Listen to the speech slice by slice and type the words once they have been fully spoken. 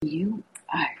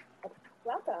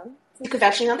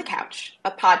Kvetching on the Couch,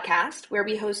 a podcast where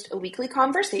we host a weekly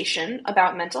conversation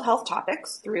about mental health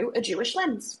topics through a Jewish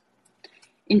lens.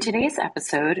 In today's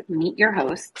episode, meet your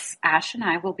hosts. Ash and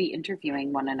I will be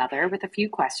interviewing one another with a few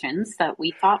questions that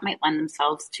we thought might lend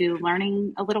themselves to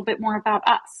learning a little bit more about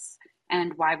us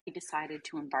and why we decided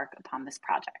to embark upon this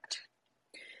project.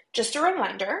 Just a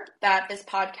reminder that this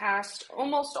podcast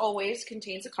almost always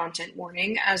contains a content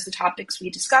warning, as the topics we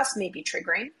discuss may be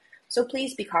triggering, so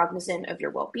please be cognizant of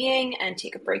your well-being and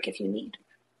take a break if you need.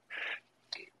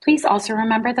 Please also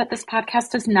remember that this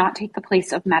podcast does not take the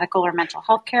place of medical or mental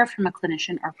health care from a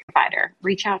clinician or provider.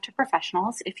 Reach out to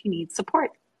professionals if you need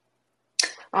support.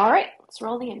 All right, let's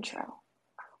roll the intro.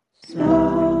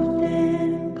 Soft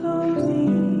and cozy,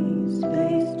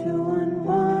 space to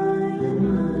unwind,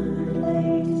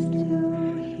 place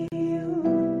to heal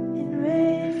and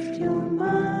rest your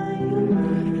mind,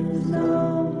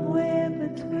 somewhere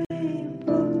between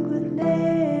Brooklyn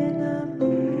and the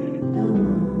moon,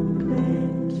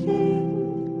 quenching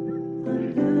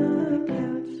under the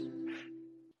couch.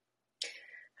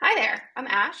 Hi there, I'm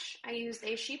Ash. I use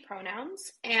they, she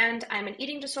pronouns, and I'm an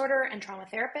eating disorder and trauma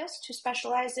therapist who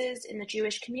specializes in the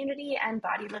Jewish community and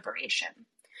body liberation.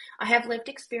 I have lived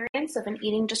experience of an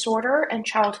eating disorder and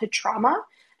childhood trauma,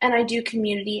 and I do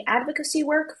community advocacy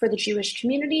work for the Jewish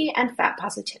community and fat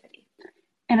positivity.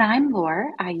 And I'm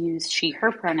Laura. I use she,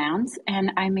 her pronouns,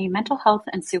 and I'm a mental health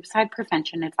and suicide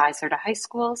prevention advisor to high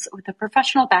schools with a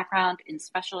professional background in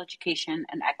special education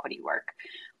and equity work.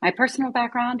 My personal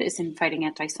background is in fighting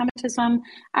anti-Semitism,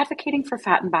 advocating for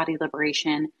fat and body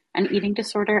liberation, and eating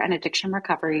disorder and addiction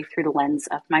recovery through the lens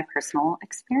of my personal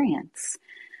experience.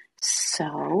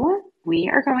 So we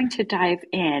are going to dive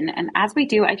in, and as we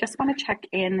do, I just want to check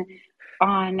in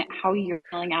on how you're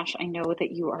feeling, Ash. I know that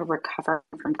you are recovering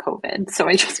from COVID, so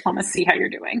I just want to see how you're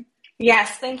doing.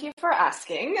 Yes, thank you for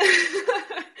asking.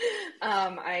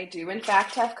 I do, in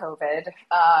fact, have COVID,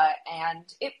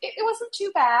 and it wasn't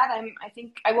too bad. I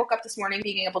think I woke up this morning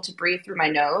being able to breathe through my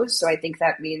nose, so I think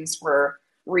that means we're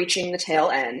reaching the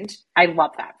tail end. I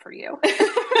love that for you.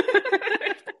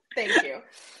 Thank you.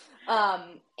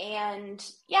 And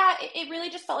yeah, it really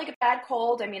just felt like a bad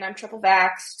cold. I mean, I'm triple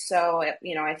vaxxed, so,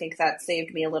 I think that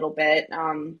saved me a little bit.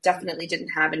 Definitely didn't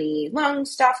have any lung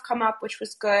stuff come up, which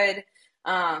was good.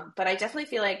 But I definitely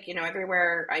feel like,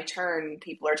 everywhere I turn,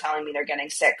 people are telling me they're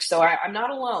getting sick. So I'm not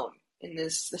alone in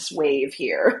this wave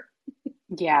here.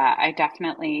 Yeah, I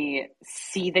definitely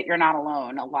see that you're not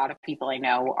alone. A lot of people I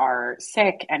know are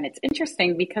sick, and it's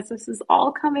interesting because this is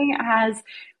all coming as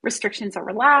restrictions are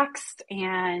relaxed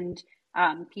and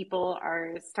people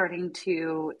are starting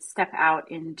to step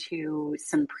out into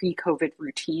some pre-COVID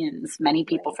routines, many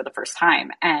people for the first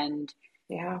time. And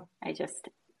yeah, I just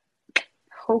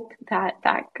hope that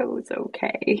goes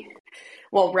okay.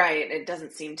 Well, right. It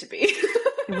doesn't seem to be.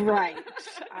 Right.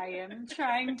 I am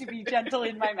trying to be gentle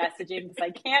in my messaging because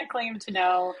I can't claim to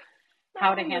know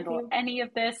how to handle any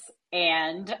of this.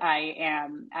 And I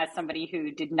am, as somebody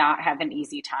who did not have an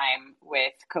easy time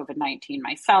with COVID-19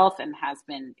 myself and has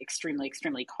been extremely,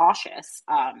 extremely cautious,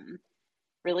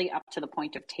 really up to the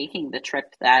point of taking the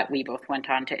trip that we both went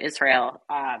on to Israel.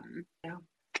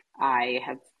 I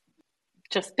have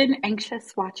just been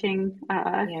anxious watching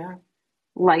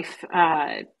life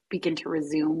begin to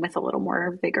resume with a little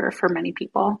more vigor for many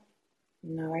people.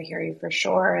 No, I hear you for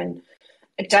sure. And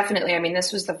it definitely,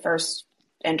 this was the first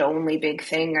and only big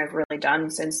thing I've really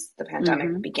done since the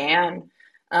pandemic began.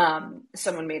 A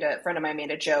friend of mine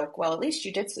made a joke. Well, at least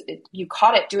you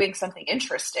caught it doing something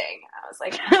interesting. I was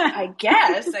like, I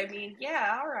guess.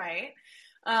 Yeah, all right.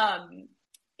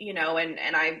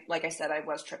 And I, like I said, I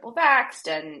was triple vaxxed,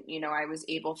 and, I was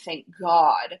able, thank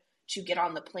God, to get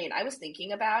on the plane. I was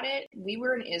thinking about it. We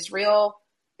were in Israel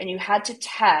and you had to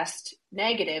test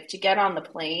negative to get on the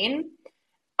plane.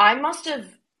 I must have,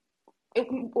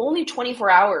 only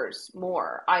 24 hours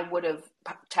more, I would have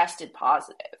tested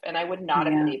positive and I would not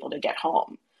have been able to get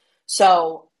home.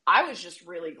 So I was just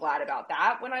really glad about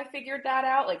that when I figured that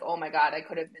out. Like, oh my God, I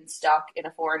could have been stuck in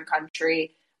a foreign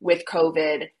country with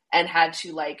COVID and had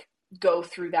to go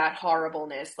through that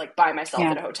horribleness by myself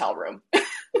in a hotel room.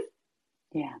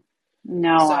 Yeah.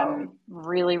 No, so, I'm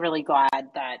really, really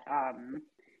glad that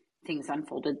things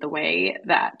unfolded the way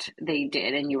that they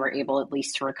did, and you were able at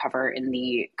least to recover in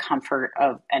the comfort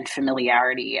of and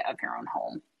familiarity of your own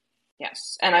home.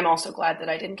 Yes, and I'm also glad that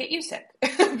I didn't get you sick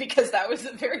because that was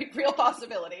a very real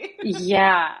possibility.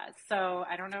 Yeah, so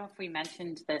I don't know if we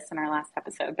mentioned this in our last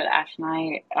episode, but Ash and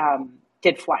I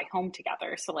did fly home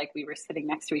together. So we were sitting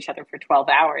next to each other for 12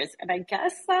 hours, and I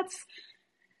guess that's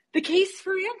the case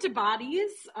for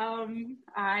antibodies.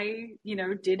 I,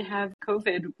 did have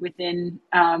COVID within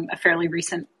a fairly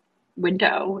recent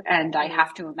window, and I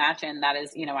have to imagine that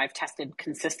is, I've tested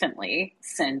consistently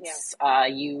since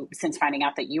since finding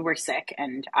out that you were sick,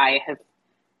 and I have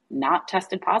not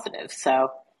tested positive.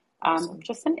 So,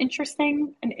 just an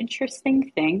interesting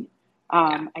thing.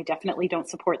 I definitely don't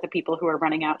support the people who are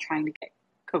running out trying to get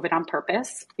COVID on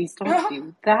purpose. Please don't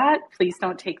do that. Please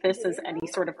don't take this as any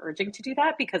sort of urging to do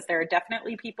that, because there are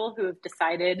definitely people who have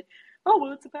decided, oh,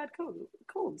 well, it's a bad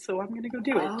cold, so I'm going to go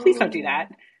do it. Please don't do that.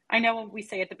 I know we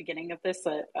say at the beginning of this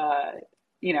that,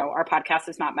 our podcast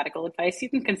is not medical advice. You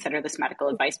can consider this medical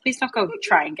advice. Please don't go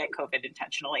try and get COVID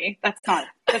intentionally. That's not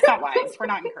wise. We're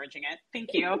not encouraging it.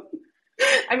 Thank you.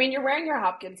 I mean, you're wearing your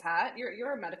Hopkins hat.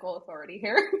 You're a medical authority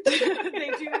here.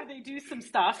 They do some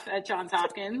stuff at Johns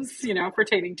Hopkins,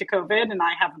 pertaining to COVID, and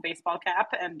I have a baseball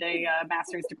cap and a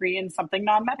master's degree in something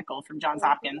non-medical from Johns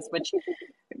Hopkins, which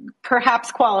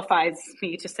perhaps qualifies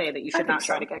me to say that you should not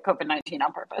try to get COVID-19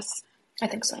 on purpose. I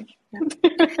think so. Yeah.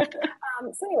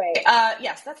 So anyway,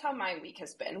 yes, that's how my week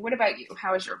has been. What about you?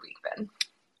 How has your week been?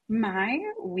 My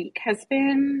week has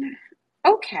been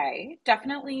okay.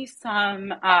 Definitely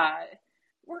some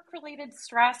work-related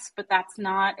stress, but that's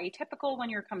not atypical when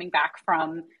you're coming back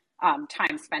from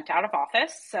time spent out of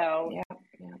office. So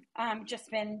just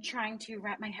been trying to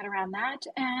wrap my head around that.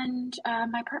 And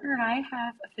my partner and I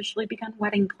have officially begun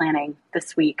wedding planning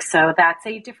this week. So that's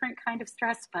a different kind of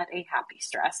stress, but a happy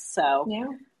stress. So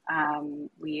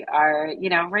we are,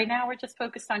 right now we're just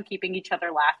focused on keeping each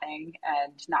other laughing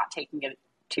and not taking it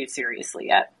too seriously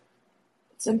yet.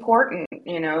 It's important,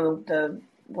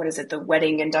 the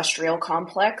wedding industrial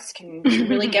complex can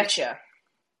really get you.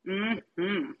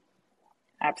 Mm-hmm.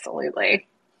 Absolutely.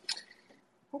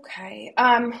 Okay.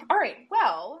 All right.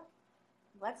 Well,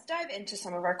 let's dive into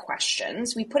some of our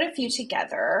questions. We put a few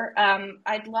together.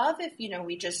 I'd love if,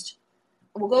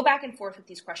 we'll go back and forth with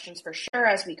these questions for sure,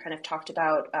 as we kind of talked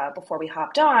about before we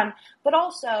hopped on, but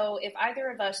also if either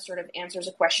of us sort of answers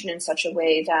a question in such a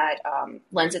way that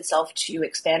lends itself to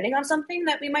expanding on something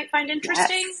that we might find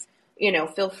interesting,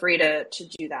 feel free to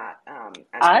do that.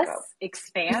 As we go.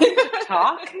 Expand,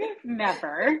 talk,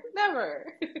 never.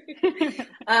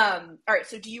 All right.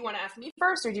 So do you want to ask me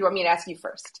first, or do you want me to ask you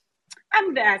first? I'm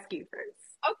going to ask you first.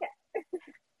 Okay.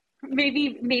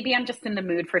 Maybe I'm just in the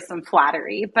mood for some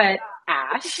flattery, but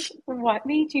Ash, what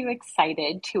made you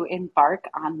excited to embark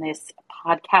on this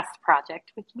podcast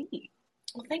project with me?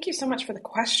 Well, thank you so much for the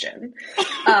question.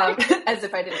 As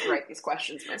if I didn't write these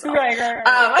questions myself. Right.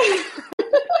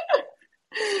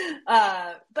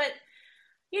 But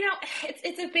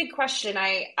it's a big question.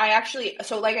 I actually,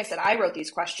 so like I said, I wrote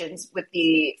these questions with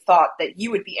the thought that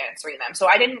you would be answering them. So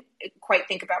I didn't quite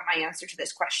think about my answer to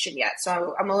this question yet.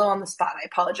 So I'm a little on the spot. I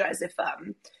apologize if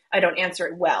I don't answer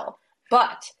it well.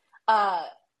 But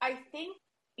I think,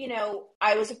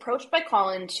 I was approached by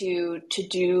Colin to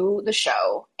do the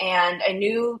show, and I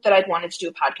knew that I'd wanted to do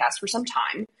a podcast for some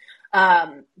time.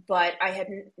 But I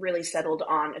hadn't really settled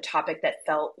on a topic that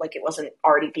felt like it wasn't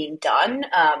already being done.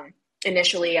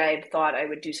 Initially, I thought I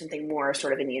would do something more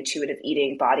sort of in the intuitive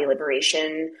eating, body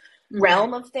liberation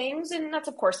realm of things. And that's,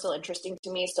 of course, still interesting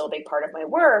to me, still a big part of my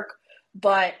work.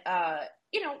 But,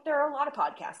 there are a lot of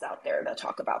podcasts out there that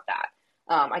talk about that.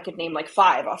 I could name like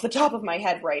 5 off the top of my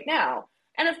head right now.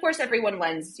 And, of course, everyone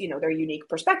lends, their unique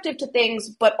perspective to things.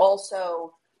 But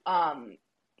also,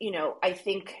 I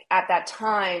think at that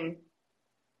time,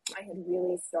 I had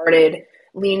really started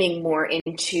leaning more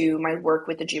into my work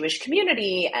with the Jewish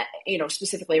community,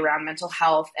 specifically around mental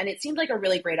health. And it seemed like a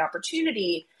really great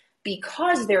opportunity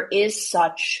because there is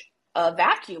such a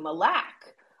vacuum, a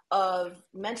lack of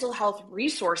mental health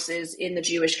resources in the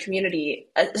Jewish community,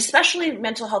 especially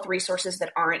mental health resources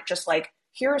that aren't just like,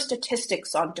 here are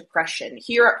statistics on depression,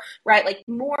 like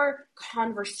more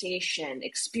conversation,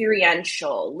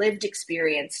 experiential, lived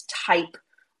experience type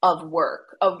of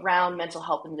work around mental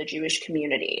health in the Jewish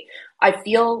community. I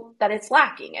feel that it's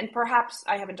lacking, and perhaps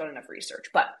I haven't done enough research,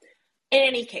 but in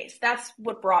any case, that's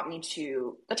what brought me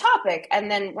to the topic.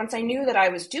 And then once I knew that I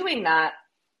was doing that,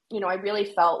 I really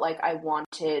felt like I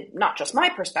wanted not just my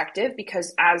perspective,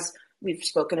 because as we've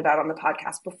spoken about on the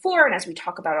podcast before, and as we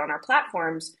talk about on our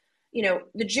platforms,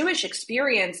 the Jewish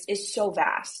experience is so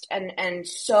vast and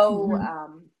so,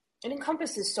 it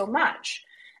encompasses so much.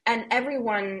 And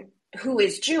everyone who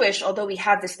is Jewish, although we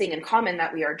have this thing in common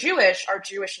that we are Jewish, our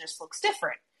Jewishness looks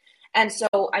different. And so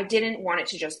I didn't want it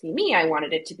to just be me. I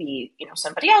wanted it to be,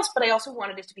 somebody else, but I also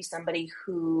wanted it to be somebody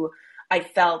who I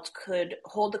felt could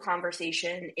hold the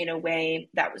conversation in a way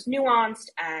that was nuanced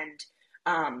and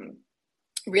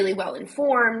really well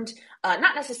informed,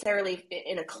 not necessarily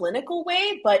in a clinical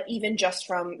way, but even just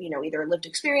from, either a lived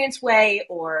experience way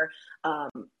or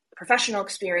professional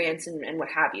experience and what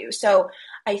have you. So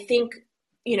I think,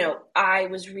 I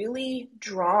was really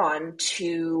drawn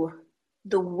to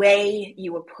the way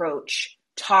you approach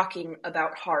talking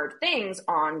about hard things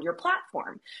on your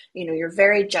platform. You're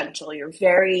very gentle, you're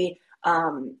very,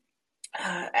 I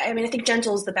think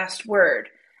gentle is the best word.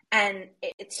 And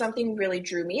it's something really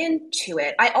drew me into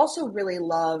it. I also really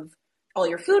love all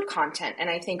your food content. And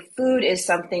I think food is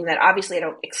something that obviously I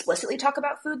don't explicitly talk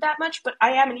about food that much, but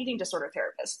I am an eating disorder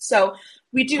therapist. So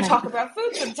we do talk about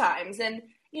food sometimes. And,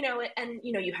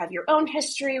 you have your own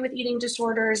history with eating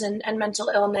disorders and mental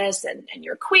illness, and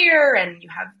you're queer, and you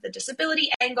have the disability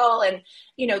angle. And,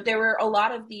 there were a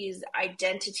lot of these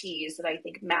identities that I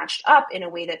think matched up in a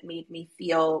way that made me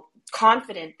feel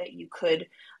confident that you could,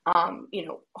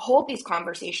 hold these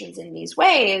conversations in these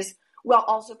ways while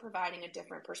also providing a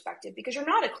different perspective, because you're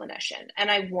not a clinician. And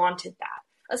I wanted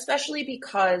that, especially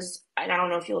because, and I don't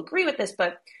know if you'll agree with this,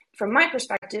 but from my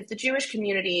perspective, the Jewish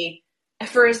community,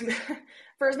 for as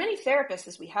many therapists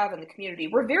as we have in the community,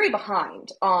 we're very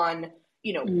behind on,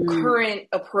 current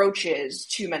approaches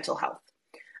to mental health.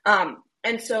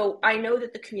 And so I know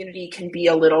that the community can be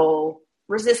a little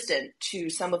resistant to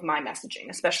some of my messaging,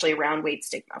 especially around weight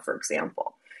stigma, for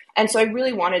example. And so I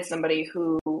really wanted somebody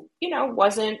who,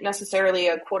 wasn't necessarily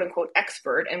a quote unquote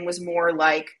expert and was more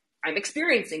like, I'm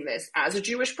experiencing this as a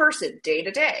Jewish person day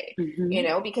to day,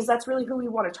 because that's really who we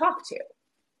want to talk to.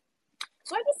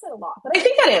 So I just said a lot, but I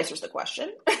think that answers the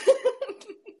question.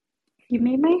 You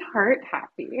made my heart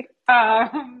happy.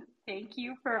 Thank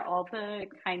you for all the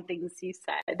kind things you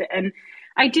said. And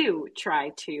I do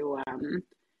try to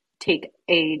take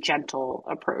a gentle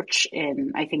approach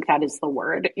I think that is the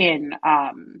word, in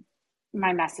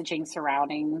my messaging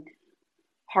surrounding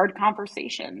hard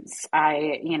conversations.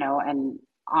 And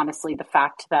honestly, the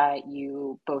fact that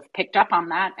you both picked up on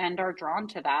that and are drawn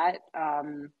to that,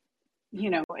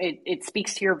 it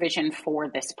speaks to your vision for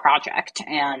this project,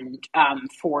 and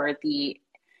for the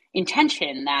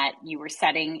intention that you were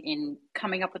setting in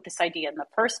coming up with this idea in the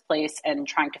first place, and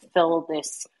trying to fill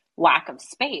this lack of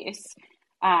space,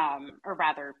 or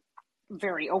rather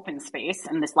very open space,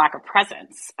 and this lack of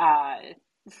presence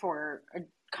for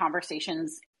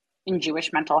conversations in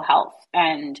Jewish mental health.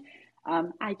 And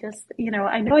I just,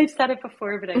 I know I've said it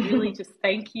before, but I really just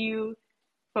thank you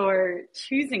for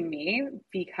choosing me,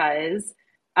 because,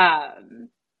 and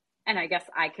I guess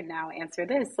I can now answer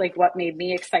this, like what made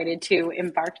me excited to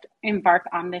embark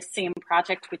on this same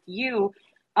project with you,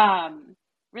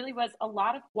 really was a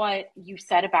lot of what you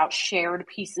said about shared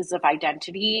pieces of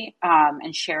identity,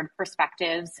 and shared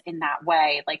perspectives in that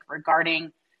way, like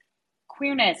regarding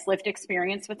queerness, lived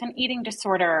experience with an eating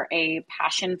disorder, a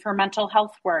passion for mental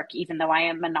health work. Even though I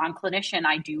am a non-clinician,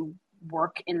 I do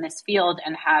work in this field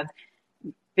and have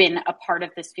been a part of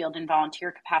this field in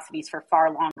volunteer capacities for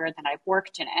far longer than I've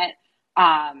worked in it.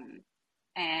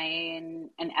 And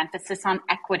an emphasis on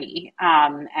equity,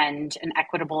 and an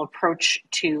equitable approach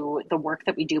to the work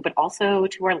that we do, but also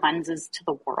to our lenses to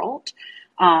the world,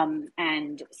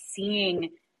 and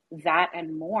seeing that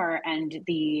and more, and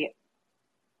the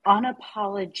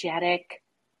unapologetic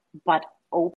but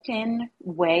open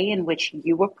way in which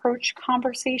you approach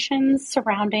conversations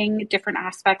surrounding different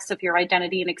aspects of your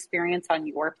identity and experience on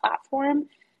your platform,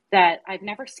 that I've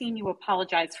never seen you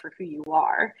apologize for who you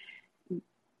are.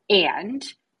 And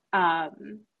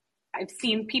I've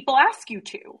seen people ask you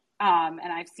to, and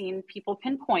I've seen people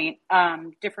pinpoint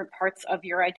different parts of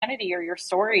your identity or your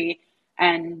story,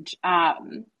 and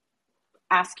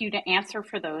ask you to answer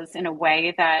for those in a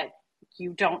way that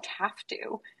you don't have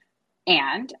to.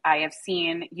 And I have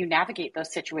seen you navigate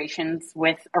those situations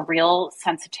with a real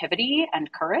sensitivity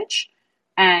and courage.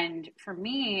 And for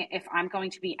me, if I'm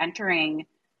going to be entering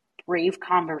brave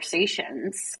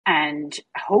conversations and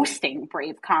hosting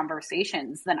brave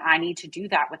conversations, then I need to do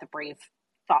that with a brave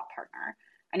thought partner.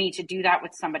 I need to do that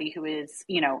with somebody who is,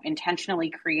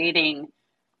 intentionally creating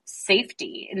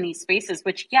safety in these spaces,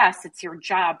 which, yes, it's your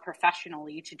job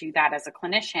professionally to do that as a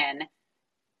clinician.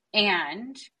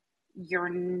 And you're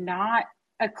not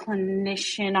a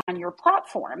clinician on your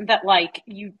platform, that like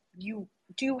you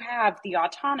do have the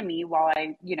autonomy, while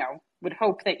I, would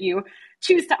hope that you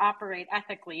choose to operate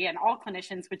ethically, and all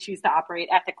clinicians would choose to operate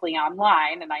ethically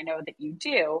online. And I know that you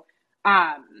do.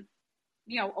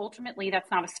 Ultimately that's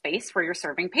not a space where you're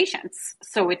serving patients.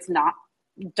 So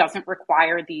doesn't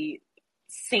require the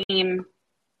same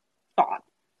thought.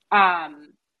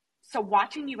 So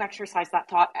watching you exercise that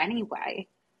thought anyway,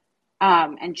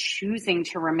 and choosing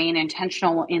to remain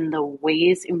intentional in the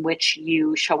ways in which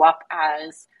you show up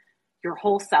as your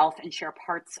whole self and share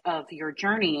parts of your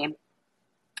journey,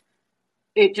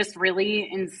 it just really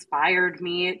inspired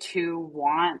me to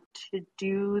want to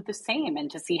do the same and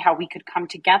to see how we could come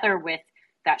together with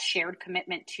that shared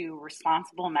commitment to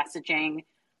responsible messaging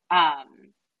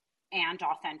and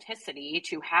authenticity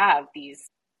to have these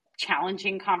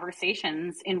challenging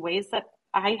conversations in ways that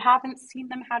I haven't seen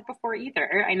them had before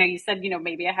either. I know you said,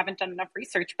 maybe I haven't done enough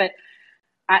research, but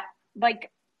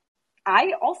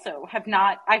I also have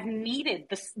not, I've needed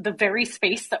the very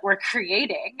space that we're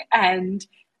creating. And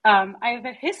I have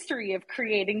a history of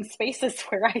creating spaces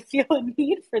where I feel a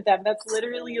need for them. That's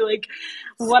literally like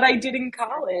what I did in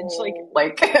college.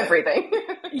 Like everything.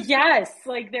 Yes.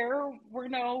 Like there were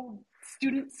no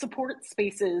student support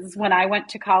spaces when I went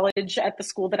to college at the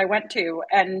school that I went to.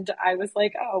 And I was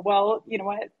like, oh, well, you know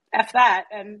what? F that,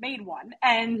 and made one.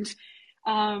 And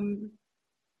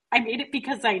I made it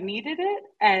because I needed it.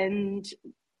 And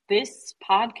this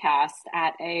podcast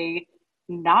at a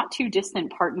not too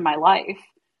distant part in my life,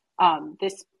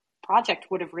 this project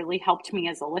would have really helped me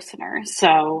as a listener.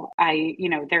 So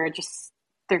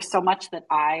there's so much that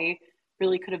I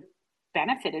really could have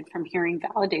benefited from hearing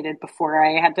validated before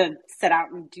I had to set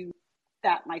out and do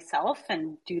that myself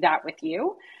and do that with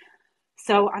you.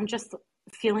 So I'm just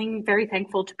feeling very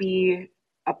thankful to be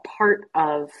a part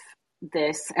of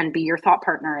this and be your thought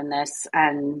partner in this,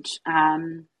 and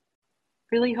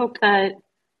really hope that,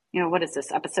 what is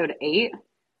this, episode 8?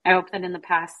 I hope that in the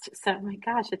past, oh my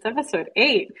gosh, it's episode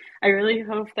 8. I really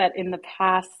hope that in the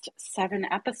past 7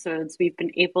 episodes, we've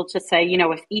been able to say,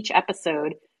 if each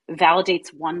episode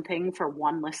validates one thing for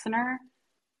one listener,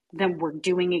 then we're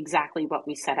doing exactly what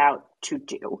we set out to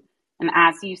do. And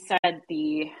as you said,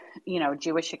 the,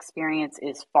 Jewish experience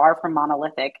is far from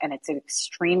monolithic, and it's an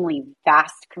extremely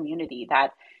vast community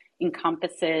that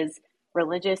encompasses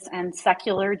religious and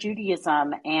secular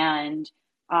Judaism. And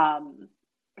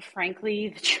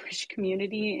frankly, the Jewish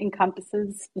community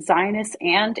encompasses Zionists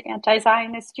and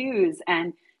anti-Zionist Jews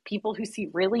and people who see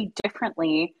really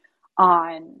differently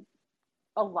on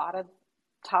a lot of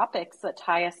topics that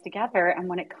tie us together. And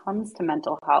when it comes to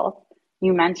mental health,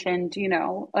 you mentioned,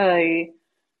 a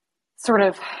sort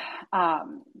of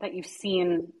that you've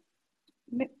seen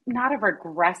not a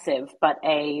regressive, but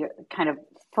a kind of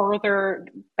further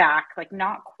back, like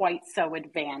not quite so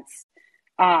advanced.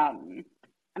 I'm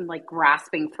like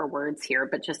grasping for words here,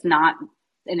 but just not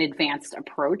an advanced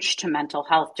approach to mental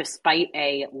health, despite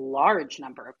a large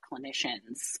number of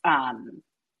clinicians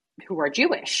who are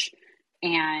Jewish.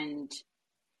 And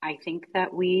I think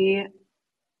that we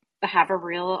have a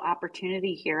real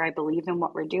opportunity here. I believe in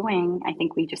what we're doing. I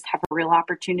think we just have a real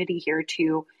opportunity here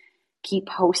to keep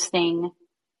hosting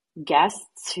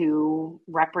guests who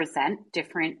represent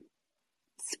different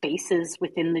spaces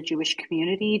within the Jewish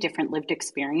community, different lived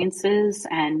experiences.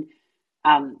 And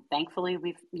thankfully,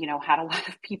 we've, had a lot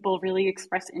of people really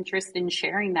express interest in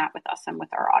sharing that with us and with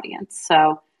our audience.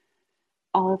 So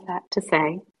all of that to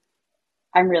say,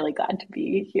 I'm really glad to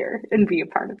be here and be a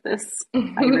part of this.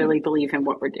 I really believe in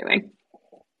what we're doing.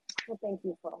 Well, thank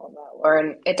you for all of that,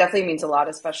 Lauren. It definitely means a lot,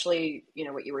 especially,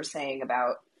 what you were saying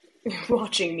about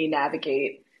watching me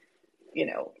navigate,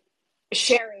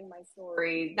 sharing my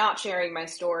story, not sharing my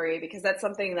story, because that's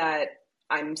something that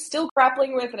I'm still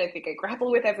grappling with, and I think I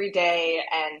grapple with every day.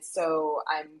 And so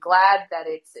I'm glad that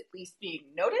it's at least being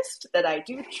noticed, that I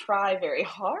do try very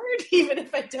hard, even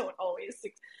if I don't always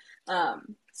succeed. All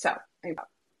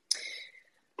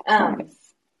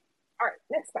right,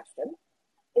 next question.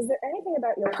 Is there anything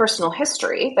about your personal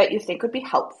history that you think would be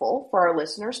helpful for our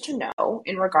listeners to know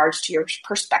in regards to your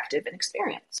perspective and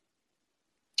experience?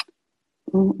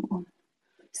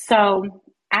 So,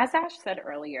 as Ash said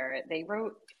earlier, they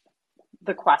wrote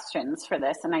the questions for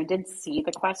this, and I did see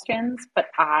the questions, but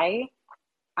I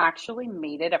actually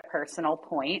made it a personal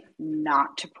point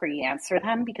not to pre-answer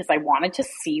them because I wanted to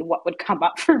see what would come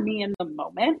up for me in the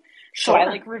moment. Sure. So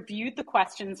I reviewed the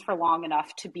questions for long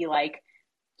enough to be like,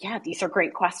 yeah, these are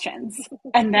great questions,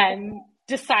 and then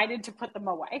decided to put them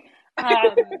away.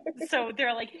 So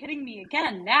they're hitting me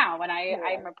again now, and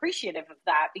I'm appreciative of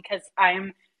that because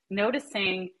I'm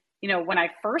noticing, when I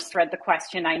first read the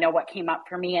question, I know what came up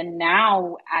for me, and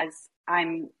now as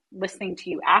I'm listening to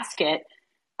you ask it,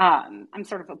 I'm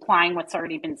sort of applying what's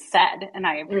already been said, and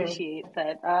I appreciate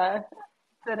that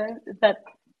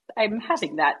I'm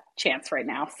having that chance right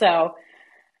now. So,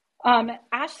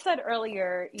 Ash said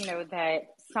earlier, that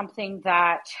something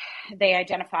that they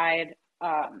identified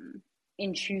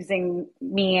in choosing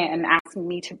me and asking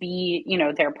me to be,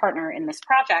 their partner in this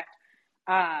project,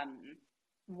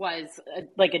 was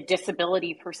like a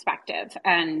disability perspective,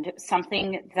 and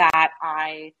something that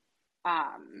I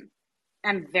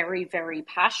am very, very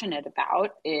passionate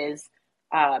about is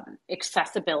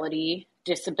accessibility,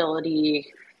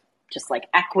 disability, just like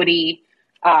equity,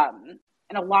 and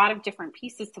a lot of different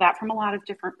pieces to that from a lot of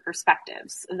different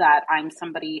perspectives. That I'm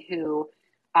somebody who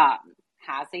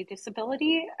has a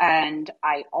disability, and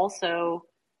I also,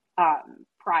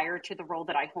 prior to the role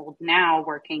that I hold now,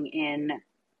 working in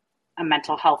a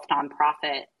mental health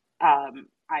nonprofit,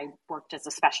 I worked as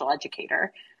a special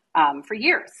educator for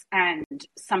years. And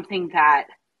something that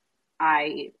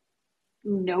I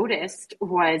noticed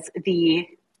was the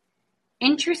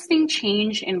interesting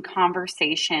change in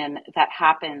conversation that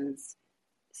happens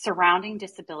surrounding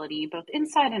disability, both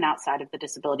inside and outside of the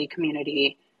disability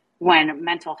community, when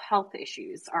mental health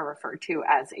issues are referred to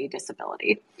as a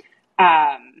disability.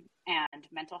 And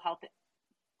mental health,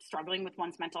 struggling with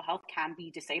one's mental health can be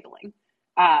disabling.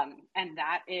 And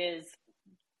that is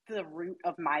the root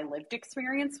of my lived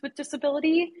experience with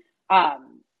disability.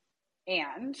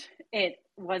 And it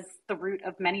was the root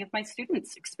of many of my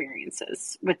students'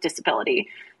 experiences with disability.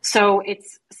 So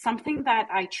it's something that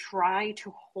I try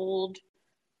to hold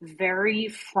very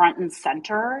front and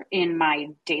center in my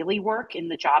daily work, in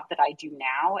the job that I do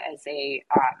now as a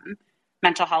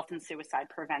mental health and suicide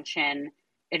prevention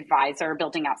advisor,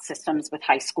 building out systems with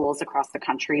high schools across the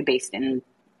country based in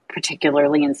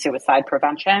particularly in suicide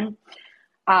prevention.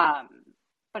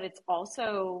 But it's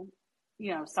also,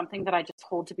 something that I just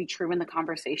hold to be true in the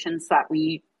conversations that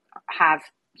we have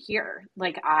here.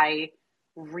 Like, I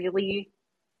really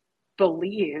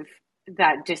believe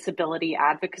that disability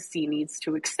advocacy needs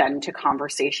to extend to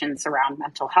conversations around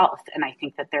mental health. And I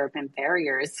think that there have been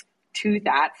barriers to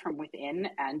that from within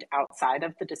and outside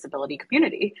of the disability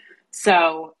community.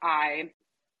 So I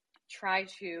try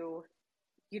to,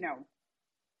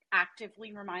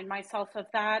 actively remind myself of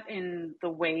that in the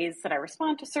ways that I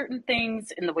respond to certain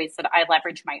things, in the ways that I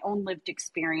leverage my own lived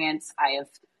experience. I have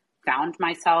found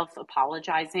myself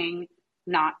apologizing,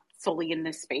 not solely in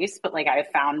this space, but like I have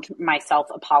found myself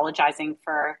apologizing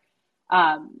for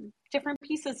different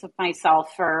pieces of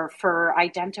myself for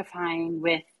identifying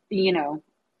with,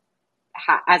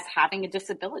 as having a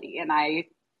disability. And I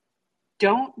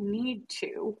don't need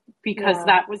to, because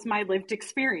that was my lived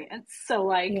experience.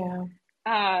 So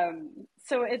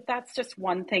that's just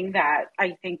one thing that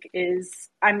I think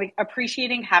I'm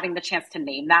appreciating having the chance to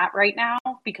name that right now,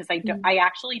 because I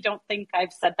actually don't think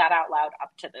I've said that out loud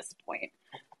up to this point.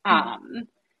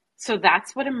 So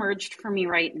that's what emerged for me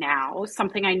right now.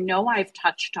 Something I know I've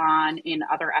touched on in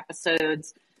other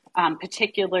episodes,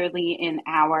 particularly in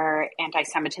our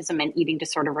anti-Semitism and eating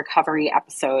disorder recovery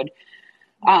episode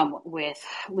with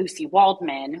Lucy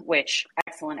Waldman, which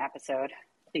excellent episode.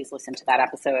 Please listen to that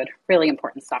episode. Really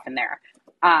important stuff in there.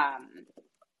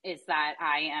 Is that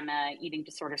I am a eating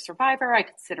disorder survivor. I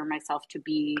consider myself to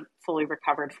be fully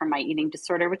recovered from my eating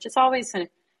disorder, which is always a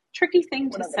tricky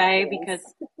thing to say because,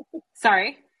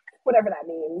 sorry? Whatever that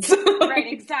means. Right,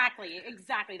 exactly.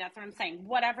 That's what I'm saying.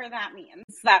 Whatever that means.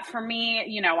 That for me,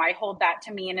 I hold that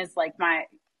to mean is like my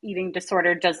eating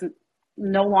disorder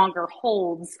no longer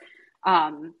holds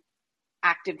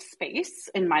active space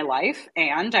in my life.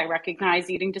 And I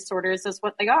recognize eating disorders as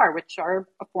what they are, which are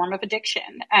a form of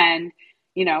addiction. And,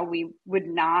 we would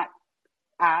not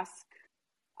ask,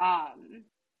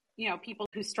 people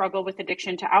who struggle with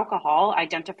addiction to alcohol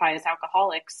identify as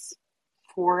alcoholics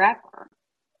forever.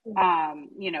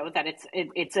 That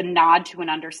it's a nod to an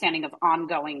understanding of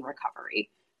ongoing recovery,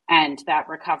 and that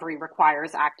recovery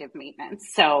requires active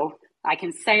maintenance. So I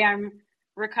can say I'm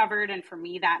recovered, and for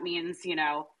me that means,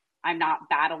 I'm not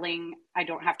battling. I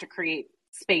don't have to create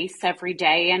space every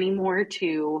day anymore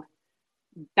to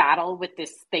battle with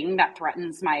this thing that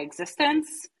threatens my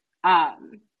existence.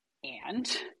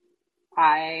 And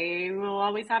I will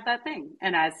always have that thing,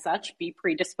 and as such be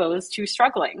predisposed to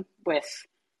struggling with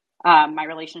my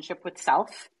relationship with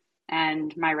self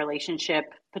and my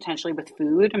relationship potentially with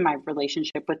food and my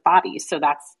relationship with body. So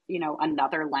that's,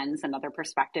 another lens, another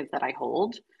perspective that I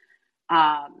hold.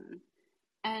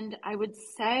 And I would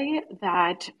say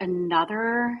that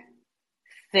another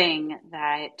thing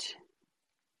that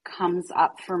comes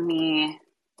up for me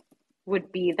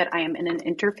would be that I am in an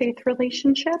interfaith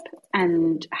relationship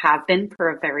and have been for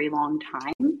a very long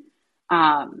time.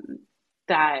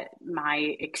 That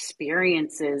my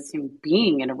experiences in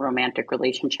being in a romantic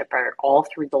relationship are all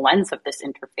through the lens of this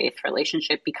interfaith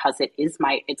relationship, because it's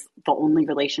the only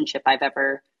relationship I've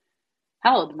ever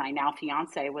held. My now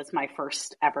fiance was my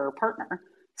first ever partner.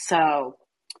 So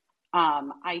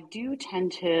I do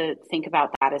tend to think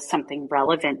about that as something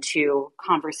relevant to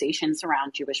conversations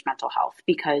around Jewish mental health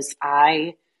because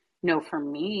I know for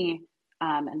me,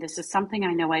 and this is something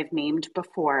I know I've named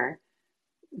before,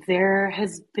 there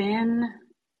has been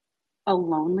a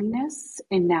loneliness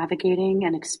in navigating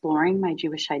and exploring my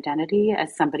Jewish identity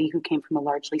as somebody who came from a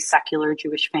largely secular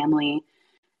Jewish family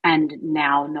and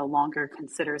now no longer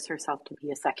considers herself to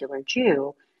be a secular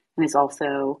Jew and is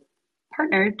also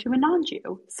partnered to a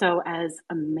non-Jew. So as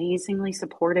amazingly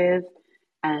supportive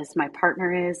as my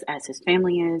partner is, as his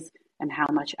family is, and how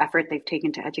much effort they've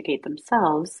taken to educate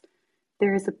themselves,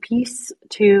 there is a piece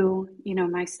to,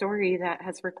 my story that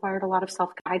has required a lot of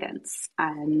self-guidance.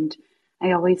 And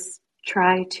I always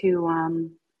try to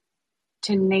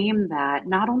name that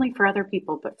not only for other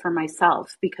people, but for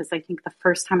myself, because I think the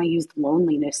first time I used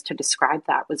loneliness to describe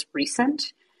that was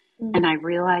recent. And I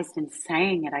realized in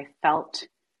saying it, I felt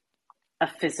a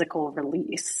physical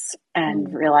release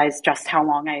and realized just how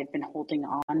long I had been holding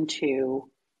on to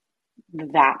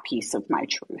that piece of my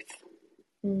truth.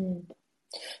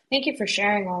 Thank you for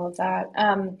sharing all of that.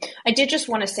 I did just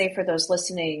want to say for those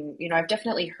listening, I've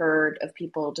definitely heard of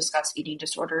people discuss eating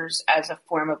disorders as a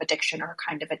form of addiction or a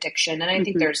kind of addiction. And I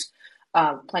think there's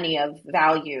plenty of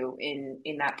value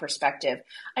in that perspective.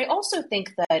 I also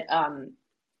think that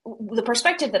the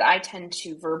perspective that I tend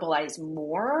to verbalize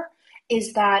more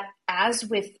is that as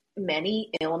with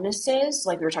many illnesses,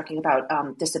 like we were talking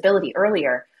about disability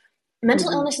earlier,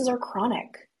 mental illnesses are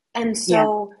chronic. And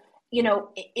so,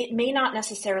 it may not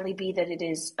necessarily be that it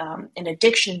is an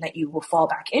addiction that you will fall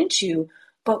back into,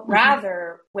 but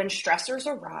rather when stressors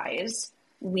arise,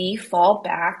 we fall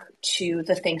back to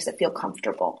the things that feel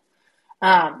comfortable.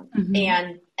 And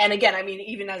again, I mean,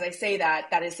 even as I say that,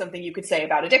 that is something you could say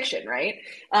about addiction, right?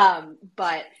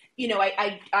 But,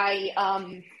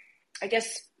 I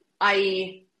guess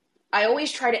I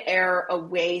always try to err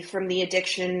away from the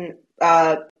addiction,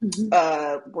 the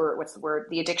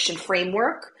addiction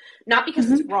framework, not because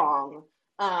it's wrong,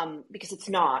 because it's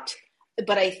not,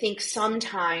 but I think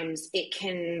sometimes it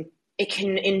can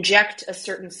inject a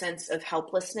certain sense of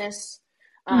helplessness,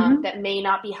 that may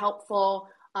not be helpful,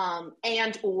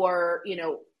 and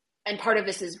part of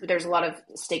this is there's a lot of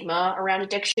stigma around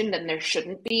addiction that there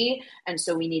shouldn't be. And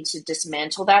so we need to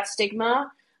dismantle that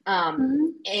stigma.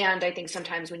 And I think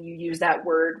sometimes when you use that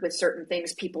word with certain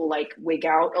things, people wig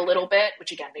out a little bit,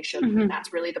 which again, they shouldn't. And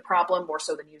that's really the problem more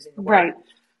so than using the word. Right.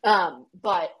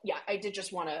 But yeah, I did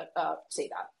just want to say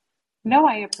that. No,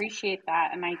 I appreciate that.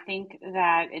 And I think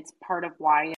that it's part of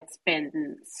why it's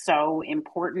been so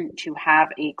important to have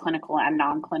a clinical and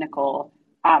non-clinical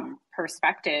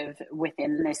perspective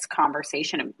within this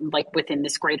conversation, within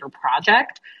this greater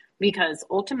project, because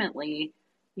ultimately,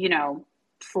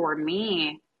 for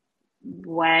me,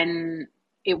 when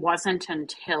it wasn't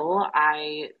until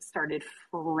I started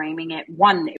framing it,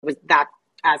 it was that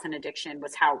as an addiction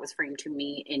was how it was framed to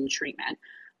me in treatment.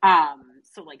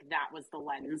 So that was the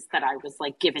lens that I was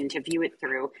given to view it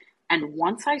through. And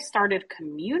once I started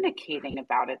communicating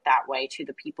about it that way to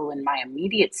the people in my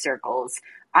immediate circles,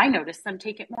 I noticed them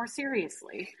take it more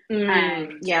seriously.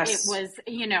 And yes. It was,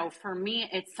 for me,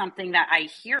 it's something that I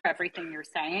hear everything you're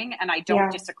saying and I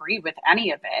don't disagree with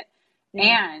any of it.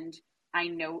 And I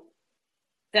know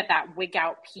that wig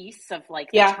out piece of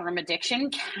the term addiction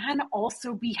can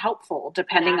also be helpful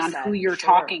depending on who you're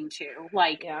talking to.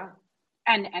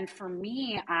 And for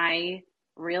me, I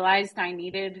realized I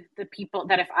needed the people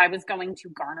that if I was going to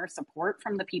garner support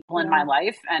from the people in my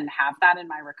life and have that in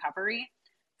my recovery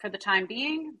for the time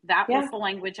being, that was the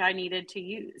language I needed to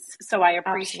use. So I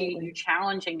appreciate you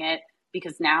challenging it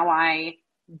because now I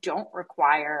don't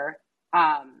require,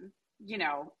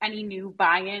 any new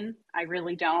buy-in. I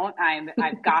really don't.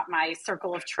 I've got my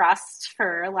circle of trust,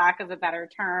 for lack of a better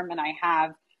term, and I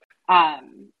have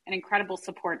an incredible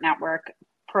support network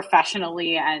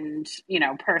professionally and,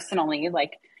 personally.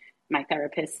 My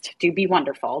therapist do be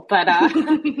wonderful, but, I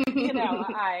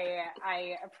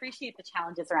appreciate the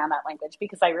challenges around that language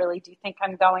because I really do think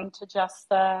I'm going to just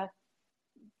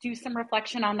do some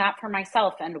reflection on that for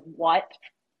myself and what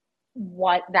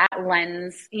that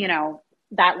lens,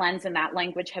 that lens and that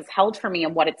language has held for me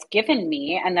and what it's given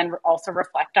me, and then also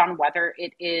reflect on whether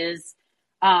it is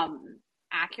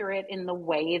accurate in the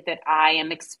way that I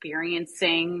am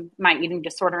experiencing my eating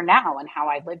disorder now and how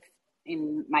I live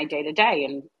in my day-to-day,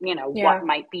 and what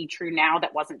might be true now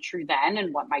that wasn't true then,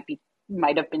 and what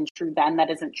might have been true then that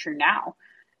isn't true now.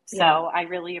 So I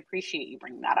really appreciate you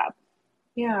bringing that up.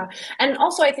 Yeah. And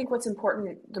also I think what's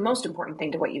important, the most important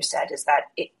thing to what you said is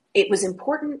that it was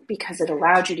important because it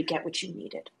allowed you to get what you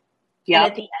needed. Yeah.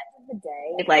 And at the end of the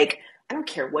day, I don't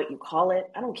care what you call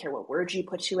it. I don't care what words you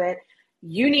put to it.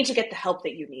 You need to get the help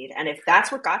that you need. And if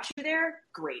that's what got you there,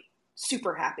 great.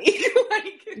 Super happy.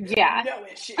 Like, yeah, no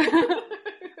issue.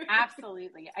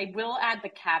 Absolutely. I will add the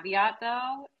caveat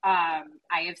though. I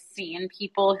have seen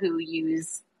people who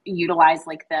utilize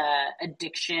like the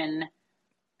addiction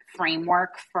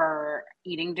framework for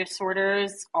eating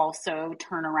disorders also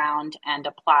turn around and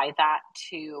apply that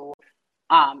to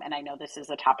and I know this is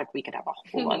a topic we could have a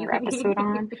whole other episode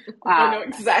on. I know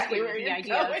exactly where the you're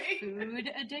idea going. Of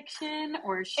food addiction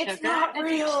or sugar It's not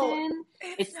addiction. real.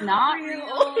 It's not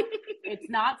real. It's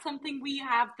not something we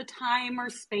have the time or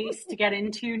space to get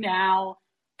into now,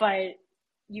 but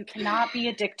you cannot be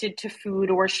addicted to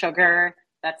food or sugar.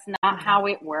 That's not how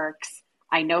it works.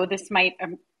 I know this might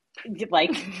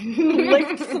like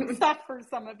lift some stuff for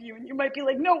some of you, and you might be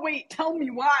like, no, wait, tell me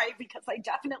why, because I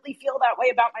definitely feel that way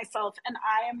about myself, and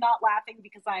I am not laughing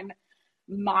because I'm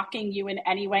mocking you in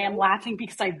any way. I'm laughing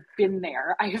because I've been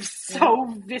there. I have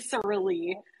so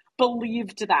viscerally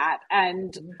believed that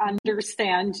and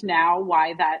understand now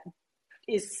why that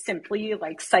is simply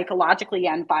like psychologically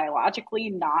and biologically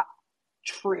not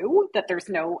true, that there's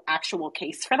no actual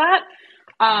case for that.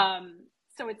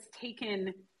 So it's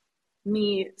taken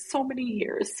me so many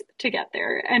years to get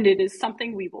there, and it is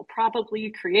something we will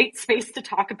probably create space to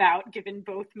talk about given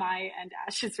both my and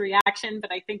Ash's reaction,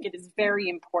 but I think it is very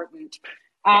important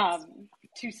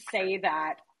to say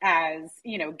that, as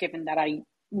you know, given that I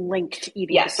linked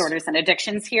eating disorders and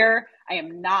addictions here, I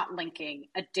am not linking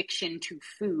addiction to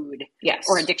food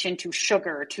or addiction to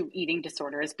sugar to eating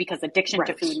disorders, because addiction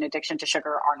to food and addiction to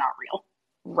sugar are not real.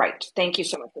 Right. Thank you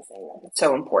so much for saying that. It's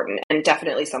so important, and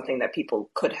definitely something that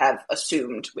people could have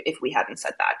assumed if we hadn't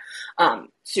said that.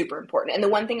 Super important. And the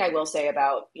one thing I will say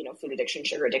about, food addiction,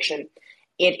 sugar addiction,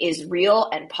 it is real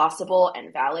and possible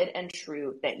and valid and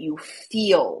true that you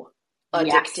feel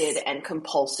addicted and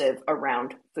compulsive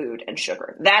around food and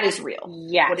sugar. That is real.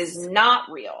 Yes. What is not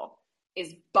real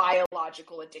is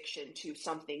biological addiction to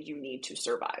something you need to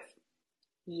survive.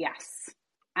 Yes,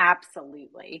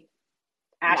 absolutely.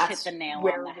 Ash hit the nail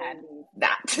on the head.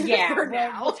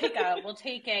 We'll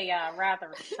take a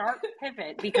rather sharp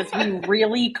pivot, because we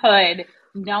really could,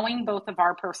 knowing both of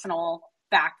our personal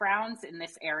backgrounds in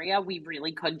this area, we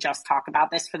really could just talk about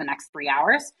this for the next 3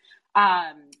 hours.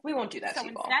 We won't do that. So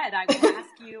instead, I will ask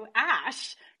you,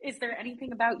 Ash, is there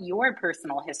anything about your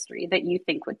personal history that you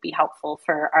think would be helpful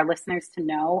for our listeners to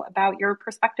know about your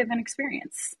perspective and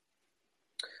experience?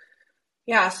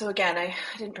 Yeah. So again, I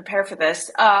didn't prepare for this.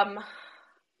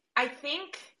 I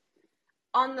think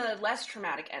on the less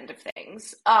traumatic end of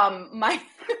things, my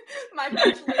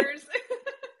bachelor's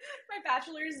my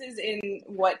bachelor's is in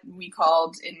what we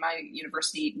called in my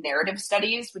university narrative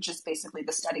studies, which is basically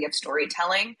the study of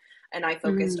storytelling, and I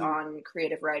focused on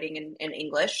creative writing and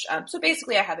English. So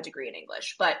basically, I have a degree in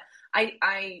English, but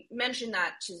I mentioned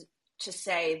that to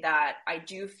say that I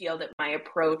do feel that my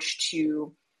approach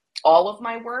to all of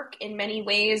my work in many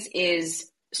ways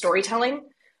is storytelling.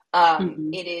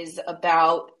 It is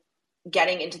about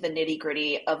getting into the nitty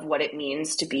gritty of what it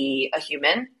means to be a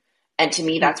human. And to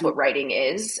me, that's what writing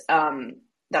is.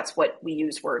 That's what we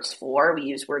use words for. We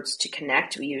use words to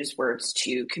connect. We use words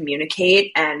to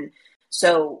communicate. And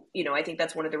so, I think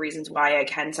that's one of the reasons why I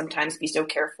can sometimes be so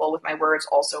careful with my words.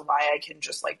 Also why I can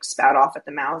just like spout off at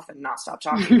the mouth and not stop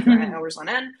talking for hours on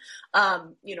end.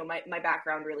 My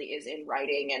background really is in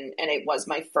writing, and it was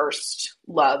my first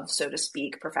love, so to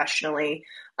speak, professionally.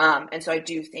 And so I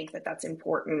do think that that's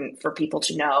important for people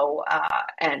to know,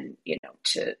 and,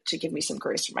 to give me some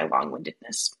grace for my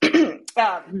long-windedness.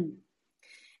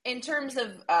 In terms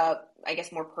of, I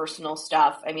guess, more personal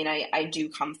stuff, I mean, I do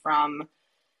come from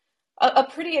a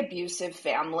pretty abusive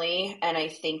family, and I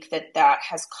think that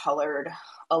has colored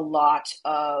a lot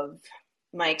of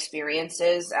my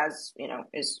experiences, as,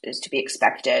 is to be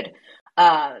expected.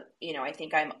 I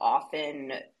think I'm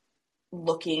often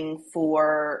looking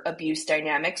for abuse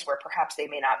dynamics where perhaps they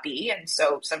may not be. And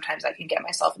so sometimes I can get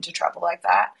myself into trouble like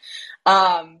that.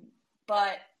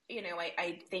 But,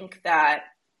 I think that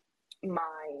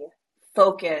my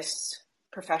focus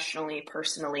professionally,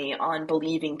 personally, on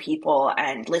believing people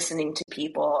and listening to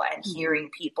people and hearing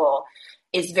people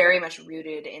is very much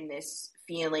rooted in this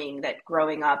feeling that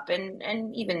growing up, and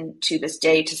even to this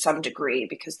day to some degree,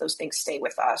 because those things stay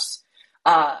with us,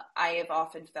 I have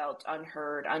often felt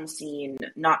unheard, unseen,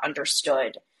 not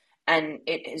understood. And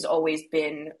it has always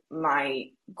been my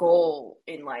goal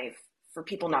in life for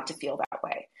people not to feel that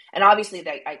way. And obviously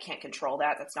I can't control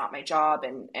that. That's not my job.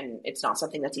 And it's not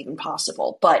something that's even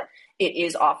possible, but it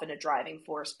is often a driving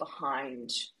force behind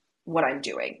what I'm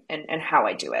doing and how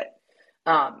I do it.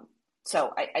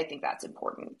 So I think that's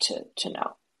important to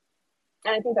know.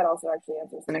 And I think that also actually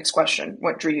answers The next question: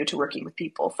 what drew you to working with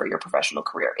people for your professional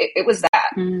career? It was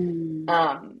that.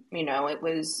 It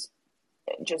was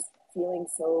just feeling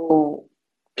so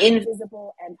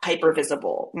invisible and hyper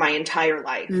visible my entire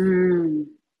life.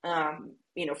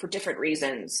 For different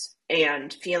reasons,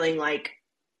 and feeling like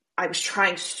I was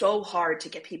trying so hard to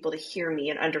get people to hear me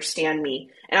and understand me.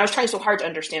 And I was trying so hard to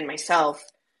understand myself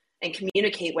and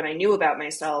communicate what I knew about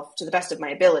myself to the best of my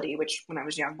ability, which when I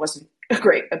was young wasn't a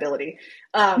great ability.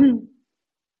 But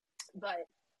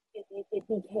it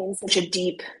became such a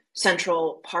deep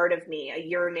central part of me, a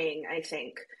yearning, I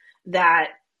think,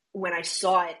 that when I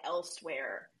saw it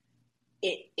elsewhere,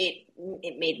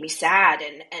 it made me sad.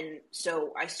 And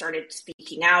so I started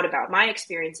speaking out about my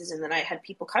experiences, and then I had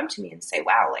people come to me and say,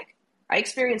 wow, like I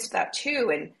experienced that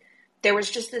too. And there was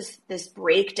just this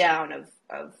breakdown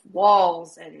of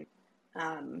walls and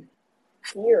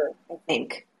fear, I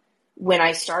think, when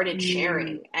I started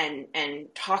sharing and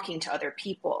talking to other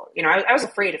people. I was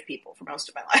afraid of people for most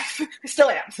of my life. I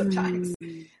still am sometimes.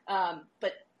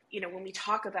 But when we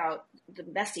talk about the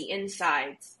messy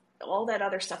insides, all that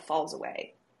other stuff falls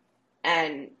away.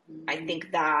 And I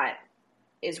think that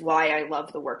is why I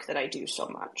love the work that I do so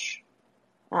much.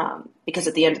 Because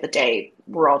at the end of the day,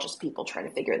 we're all just people trying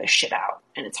to figure this shit out,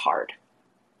 and it's hard.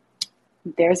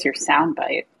 There's your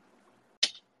soundbite.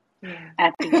 Yeah.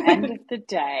 At the end of the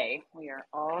day, we are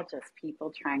all just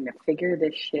people trying to figure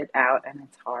this shit out, and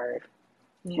it's hard.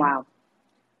 Yeah. Wow.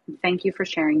 Thank you for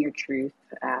sharing your truth,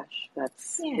 Ash.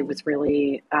 It was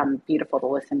really beautiful to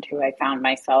listen to. I found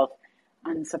myself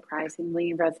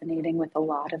unsurprisingly resonating with a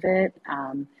lot of it.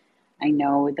 I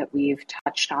know that we've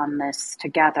touched on this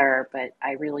together, but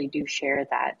I really do share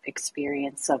that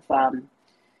experience of,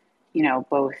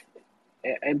 both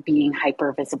being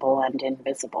hyper visible and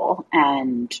invisible,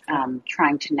 and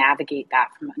trying to navigate that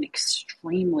from an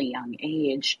extremely young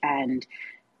age, and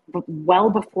well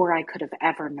before I could have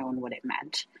ever known what it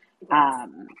meant.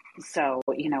 So,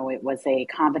 it was a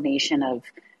combination of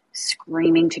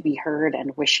screaming to be heard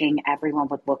and wishing everyone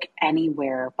would look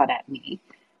anywhere but at me.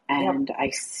 And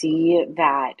I see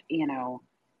that,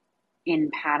 in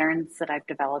patterns that I've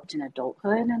developed in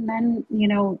adulthood, and then,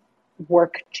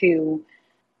 work to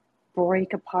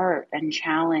break apart and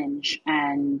challenge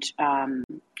and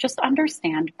just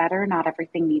understand better. Not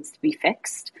everything needs to be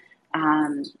fixed.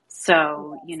 Not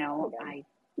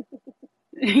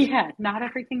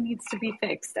everything needs to be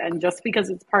fixed. And just because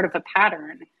it's part of a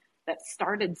pattern that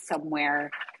started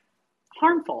somewhere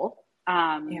harmful,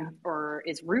 or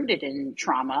is rooted in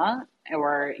trauma,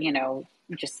 or,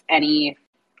 just any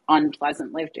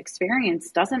unpleasant lived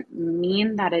experience, doesn't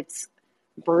mean that it's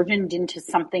burdened into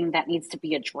something that needs to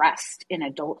be addressed in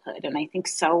adulthood. And I think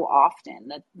so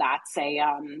often that's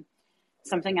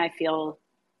something I feel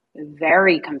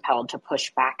very compelled to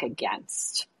push back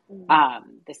against.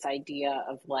 This idea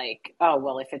of like, oh,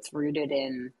 well, if it's rooted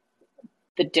in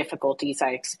the difficulties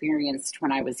I experienced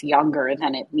when I was younger,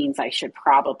 then it means I should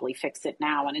probably fix it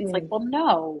now. And it's like, well,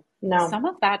 no, some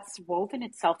of that's woven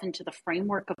itself into the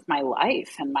framework of my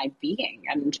life and my being.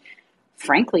 And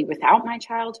frankly, without my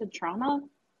childhood trauma,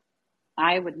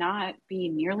 I would not be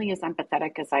nearly as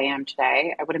empathetic as I am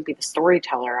today. I wouldn't be the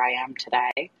storyteller I am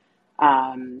today.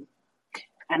 And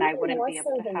I wouldn't be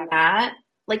able to have that.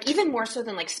 Like, even more so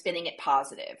than like spinning it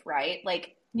positive, right?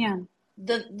 Like,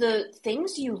 the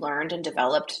things you learned and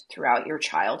developed throughout your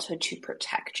childhood to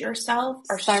protect yourself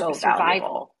are so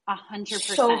valuable. 100%.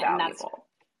 So valuable.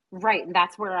 Right. And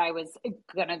that's where I was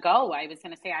going to go. I was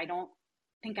going to say, I don't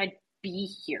think I'd be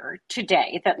here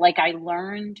today. That like I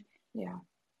learned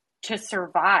to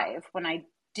survive when I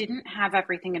didn't have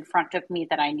everything in front of me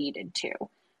that I needed to.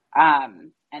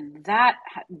 And that,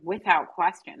 without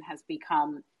question, has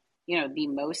become, the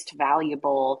most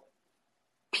valuable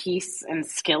piece and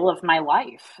skill of my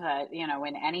life.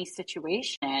 In any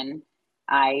situation,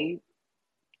 I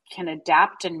can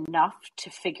adapt enough to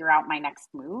figure out my next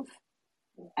move.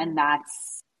 And I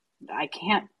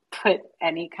can't put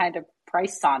any kind of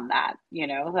price on that,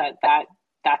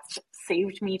 that's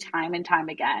saved me time and time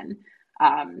again,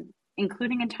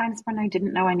 including in times when I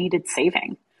didn't know I needed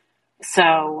saving.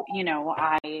 So,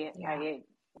 I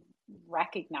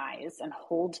recognize and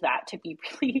hold that to be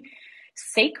really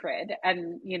sacred.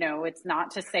 And, it's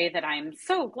not to say that I'm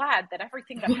so glad that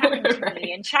everything that happened to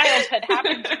me in childhood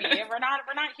happened to me. We're not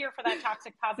here for that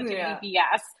toxic positivity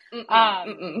BS. I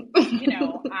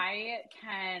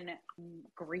can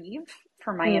grieve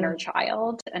for my inner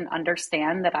child and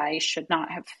understand that I should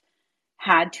not have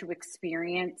had to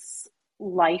experience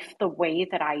life the way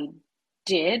that I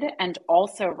did, and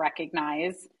also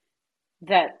recognize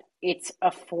that it's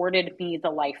afforded me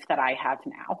the life that I have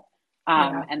now.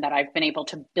 Yeah. And that I've been able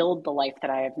to build the life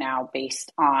that I have now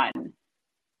based on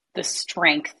the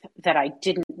strength that I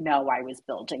didn't know I was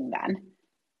building then.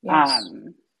 Yes.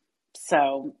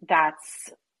 So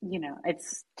that's,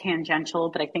 it's tangential,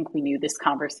 but I think we knew this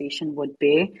conversation would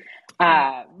be.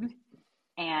 And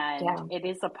Yeah. it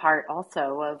is a part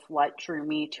also of what drew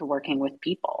me to working with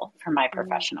people for my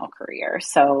professional career.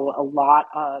 So a lot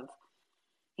of,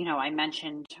 I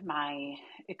mentioned my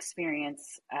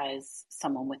experience as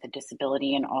someone with a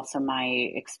disability and also my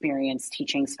experience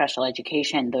teaching special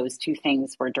education. Those two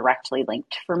things were directly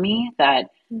linked for me.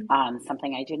 That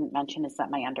something I didn't mention is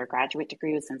that my undergraduate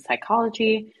degree was in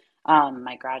psychology.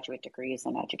 My graduate degree is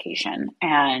in education.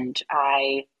 And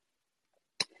I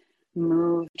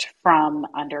moved from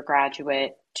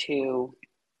undergraduate to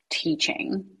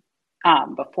teaching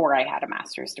before I had a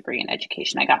master's degree in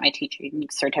education. I got my teaching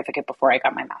certificate before I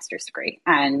got my master's degree.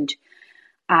 And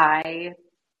I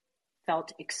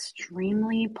felt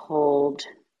extremely pulled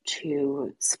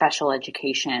to special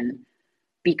education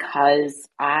because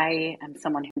I am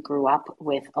someone who grew up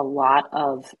with a lot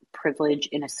of privilege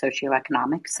in a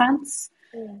socioeconomic sense.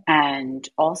 And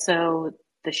also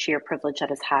the sheer privilege that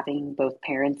is having both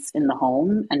parents in the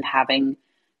home and having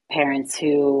parents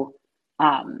who,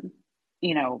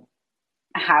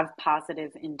 have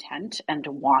positive intent and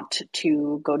want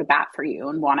to go to bat for you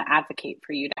and want to advocate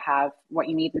for you to have what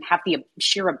you need and have the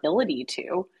sheer ability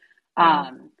to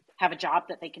have a job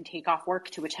that they can take off work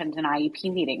to attend an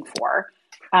IEP meeting for.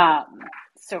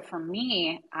 So for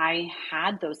me, I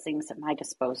had those things at my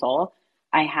disposal.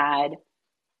 I had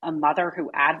a mother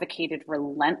who advocated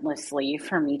relentlessly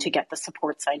for me to get the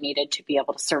supports I needed to be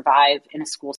able to survive in a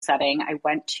school setting. I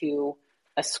went to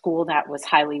a school that was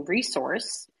highly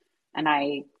resourced, and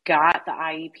I got the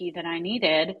IEP that I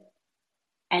needed,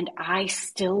 and I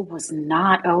still was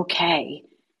not okay.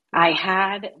 I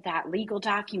had that legal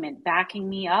document backing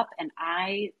me up, and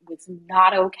I was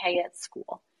not okay at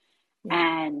school.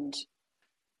 And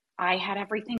I had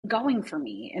everything going for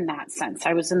me in that sense.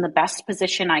 I was in the best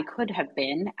position I could have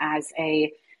been as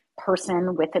a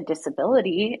person with a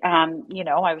disability. I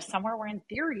was somewhere where in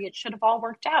theory it should have all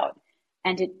worked out,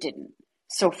 and it didn't.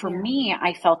 So for me,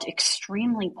 I felt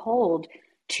extremely pulled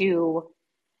to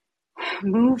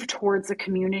move towards a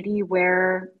community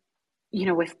where,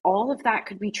 if all of that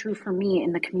could be true for me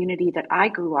in the community that I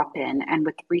grew up in and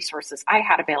with the resources I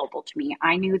had available to me,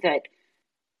 I knew that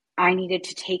I needed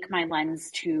to take my lens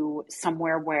to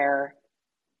somewhere where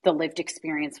the lived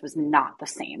experience was not the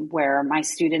same, where my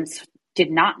students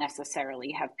did not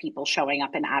necessarily have people showing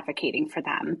up and advocating for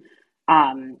them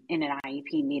in an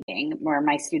IEP meeting, where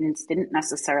my students didn't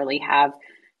necessarily have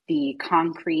the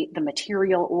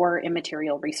material or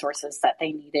immaterial resources that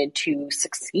they needed to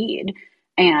succeed,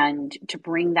 and to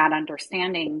bring that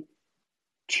understanding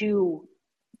to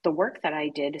the work that I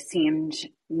did seemed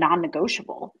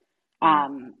non-negotiable.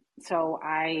 So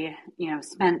I,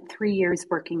 spent 3 years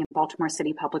working in Baltimore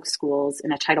City Public Schools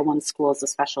in a Title I school as a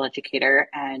special educator.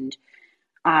 And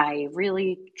I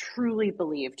really, truly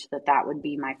believed that that would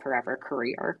be my forever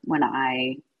career when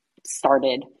I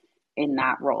started in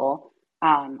that role.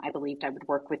 I believed I would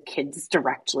work with kids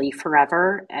directly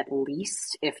forever, at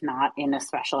least, if not in a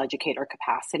special educator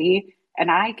capacity. And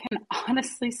I can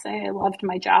honestly say I loved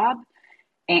my job.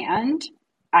 And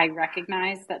I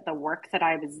recognized that the work that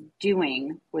I was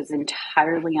doing was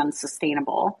entirely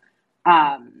unsustainable.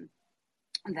 And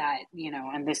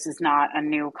this is not a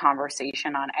new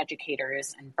conversation on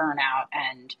educators and burnout,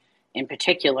 and in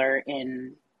particular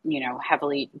in,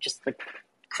 heavily just the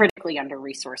critically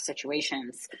under-resourced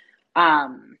situations.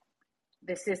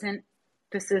 This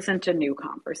isn't a new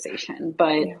conversation,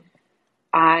 but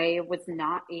I was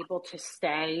not able to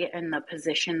stay in the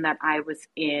position that I was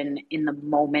in the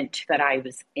moment that I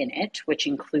was in it, which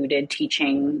included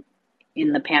teaching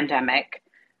in the pandemic.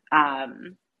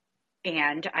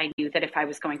 And I knew that if I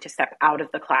was going to step out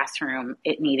of the classroom,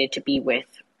 it needed to be with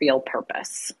real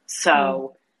purpose.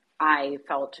 So I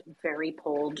felt very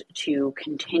pulled to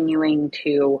continuing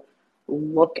to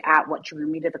look at what drew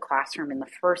me to the classroom in the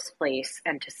first place,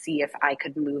 and to see if I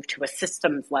could move to a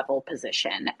systems level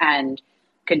position and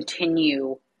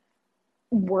continue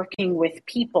working with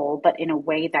people, but in a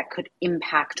way that could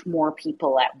impact more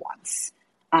people at once.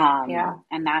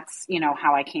 And that's,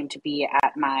 how I came to be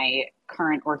at my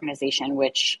current organization,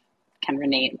 which can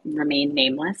remain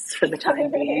nameless for the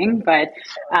time being. But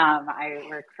I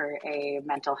work for a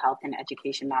mental health and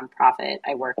education nonprofit.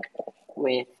 I work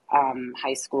with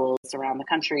high schools around the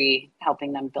country,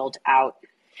 helping them build out,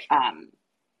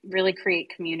 really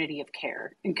create community of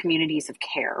care and communities of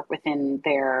care within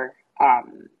their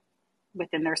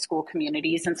within their school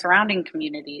communities and surrounding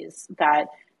communities. That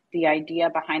the idea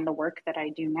behind the work that I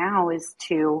do now is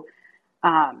to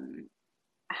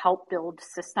help build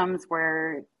systems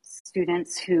where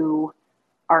students who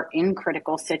are in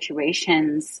critical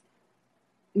situations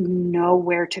know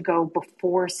where to go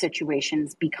before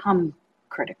situations become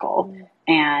critical,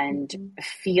 and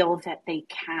feel that they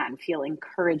can feel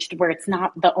encouraged, where it's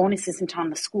not, the onus isn't on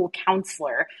the school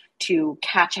counselor to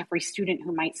catch every student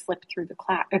who might slip through the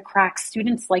cracks.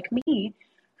 Students like me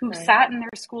who sat in their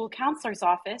school counselor's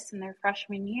office in their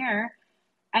freshman year,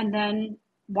 and then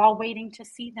while waiting to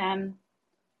see them,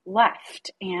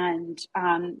 left. And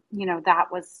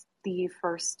that was the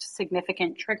first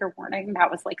significant trigger warning. That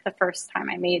was like the first time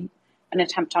I made an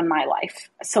attempt on my life.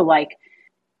 So like,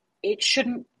 it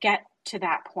shouldn't get to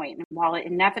that point. And while it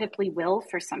inevitably will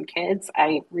for some kids,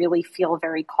 I really feel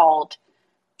very called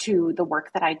to the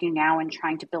work that I do now and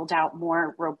trying to build out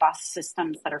more robust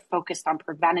systems that are focused on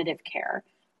preventative care,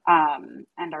 and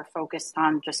are focused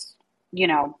on just,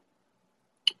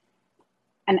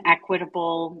 an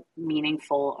equitable,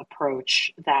 meaningful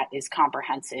approach that is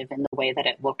comprehensive in the way that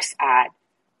it looks at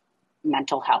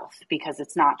mental health, because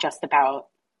it's not just about,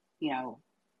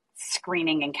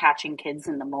 screening and catching kids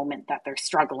in the moment that they're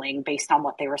struggling based on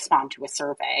what they respond to a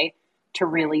survey. To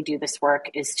really do this work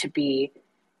is to be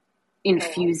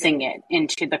infusing it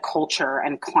into the culture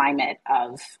and climate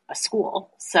of a school.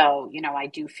 So, I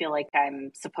do feel like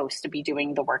I'm supposed to be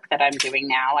doing the work that I'm doing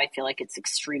now. I feel like it's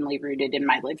extremely rooted in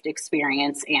my lived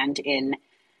experience and in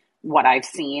what I've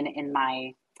seen in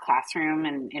my classroom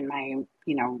and in my,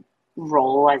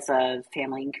 role as a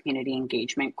family and community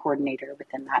engagement coordinator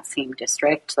within that same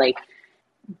district. Like,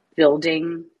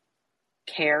 building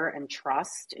care and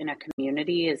trust in a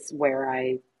community is where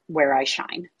I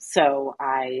shine. So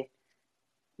I'm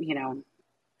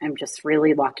just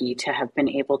really lucky to have been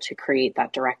able to create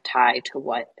that direct tie to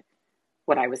what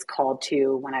I was called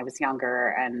to when I was younger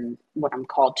and what I'm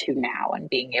called to now, and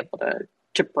being able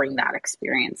to bring that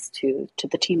experience to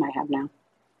the team I have now.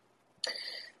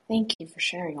 Thank you for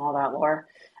sharing all that, Laura.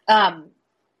 All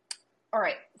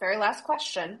right, very last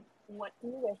question. What do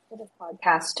you wish for this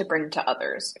podcast to bring to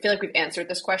others? I feel like we've answered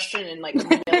this question in like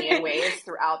a million ways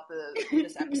throughout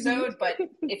this episode, but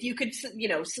if you could,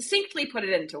 succinctly put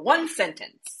it into one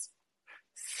sentence.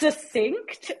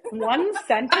 Succinct? One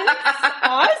sentence?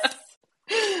 Us?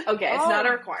 Okay, it's not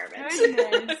a requirement.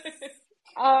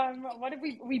 What if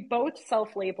we both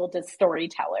self-labeled as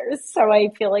storytellers? So I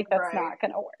feel like that's not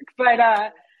going to work. But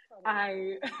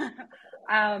I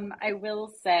will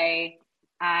say,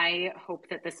 I hope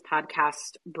that this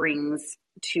podcast brings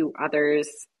to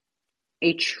others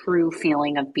a true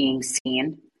feeling of being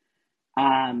seen.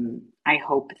 I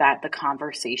hope that the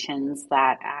conversations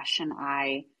that Ash and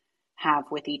I have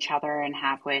with each other and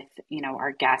have with,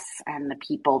 our guests and the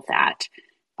people that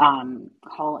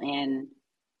call in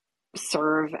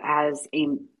serve as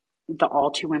the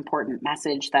all too important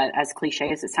message that, as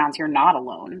cliche as it sounds, you're not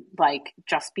alone. Like,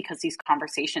 just because these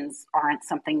conversations aren't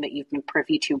something that you've been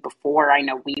privy to before, I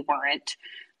know we weren't,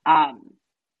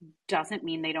 doesn't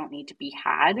mean they don't need to be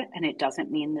had. And it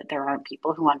doesn't mean that there aren't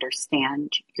people who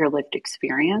understand your lived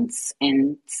experience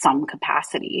in some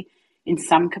capacity. In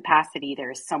some capacity,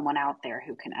 there is someone out there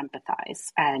who can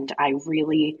empathize. And I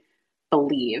really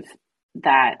believe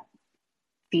that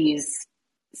this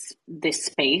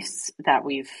space that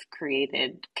we've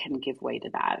created can give way to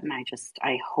that. And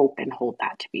I hope and hold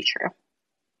that to be true.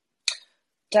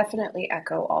 Definitely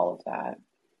echo all of that.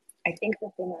 I think the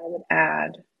thing I would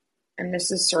add, and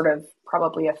this is sort of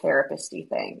probably a therapist-y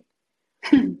thing,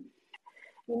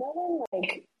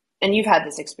 when and you've had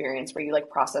this experience where you like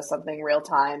process something real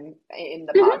time in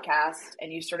the podcast,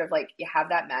 and you sort of like, you have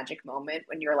that magic moment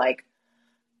when you're like,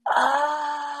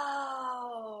 oh.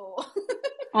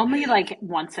 Only like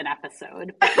once an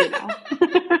episode, but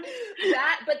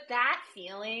that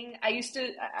feeling, I used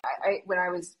to, when I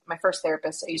was my first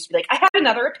therapist, I used to be like, I had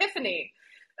another epiphany.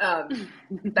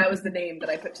 That was the name that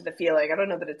I put to the feeling. I don't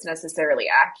know that it's necessarily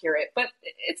accurate, but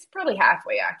it's probably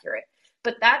halfway accurate.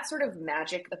 But that sort of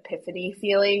magic epiphany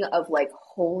feeling of like,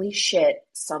 holy shit,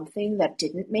 something that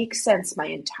didn't make sense my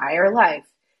entire life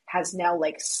has now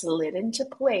like slid into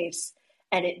place,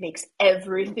 and it makes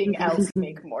everything else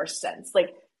make more sense.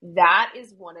 Like, that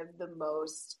is one of the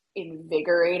most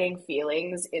invigorating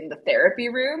feelings in the therapy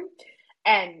room.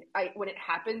 And when it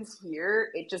happens here,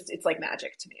 it's like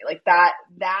magic to me. Like that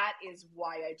is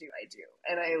why I do.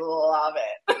 And I love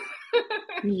it.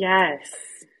 Yes.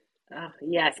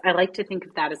 Yes. I like to think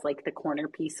of that as like the corner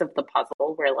piece of the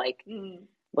puzzle, where like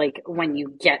when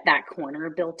you get that corner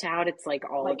built out, it's like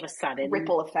all of a sudden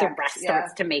ripple effect. The rest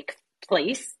starts to make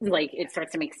place. Like it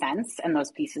starts to make sense and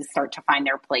those pieces start to find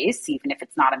their place, even if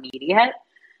it's not immediate.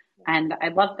 And I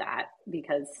love that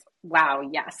because wow,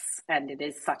 yes. And it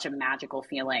is such a magical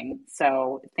feeling.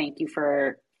 So thank you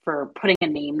for putting a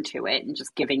name to it and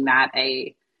just giving that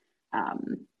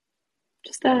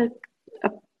just a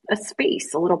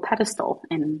space, a little pedestal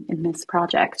in this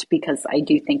project, because I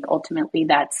do think ultimately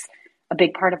that's a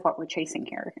big part of what we're chasing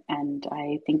here. And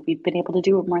I think we've been able to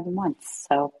do it more than once.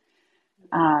 So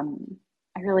I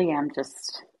really am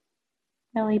just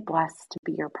really blessed to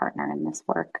be your partner in this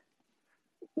work.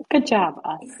 Good job,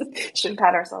 us. Should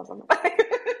pat ourselves on the back.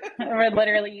 We're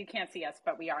literally, you can't see us,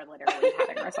 but we are literally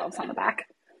patting ourselves on the back.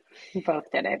 We both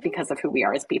did it because of who we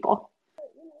are as people.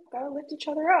 Gotta lift each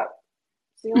other up.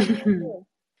 It's the only thing to do.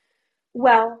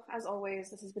 Well, as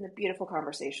always, this has been a beautiful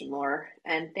conversation, Laura,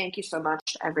 and thank you so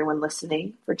much to everyone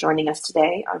listening for joining us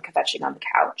today on Kvetching on the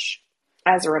Couch.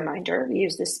 As a reminder, we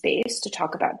use this space to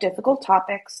talk about difficult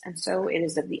topics, and so it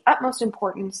is of the utmost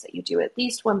importance that you do at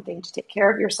least one thing to take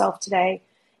care of yourself today,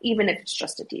 even if it's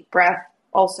just a deep breath.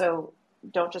 Also,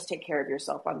 don't just take care of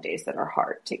yourself on days that are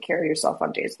hard. Take care of yourself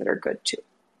on days that are good too.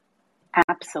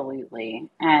 Absolutely.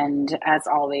 And as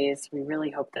always, we really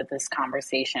hope that this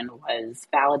conversation was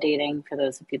validating for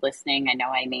those of you listening. I know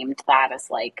I named that as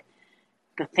like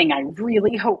the thing I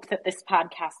really hope that this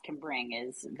podcast can bring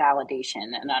is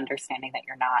validation and understanding that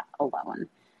you're not alone.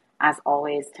 As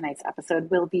always, tonight's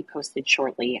episode will be posted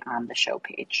shortly on the show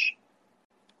page.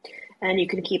 And you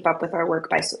can keep up with our work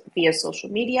via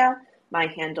social media. My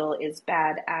handle is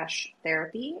Bad Ash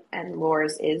Therapy, and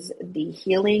Laura's is The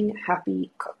Healing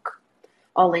Happy Cook.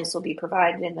 All links will be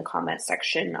provided in the comment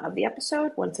section of the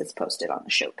episode once it's posted on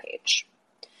the show page.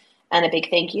 And a big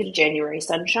thank you to January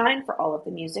Sunshine for all of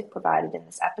the music provided in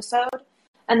this episode,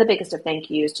 and the biggest of thank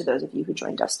yous to those of you who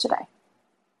joined us today.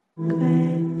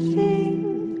 Kvetching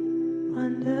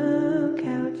on the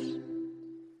couch.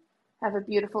 Have a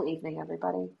beautiful evening,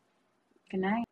 everybody. Good night.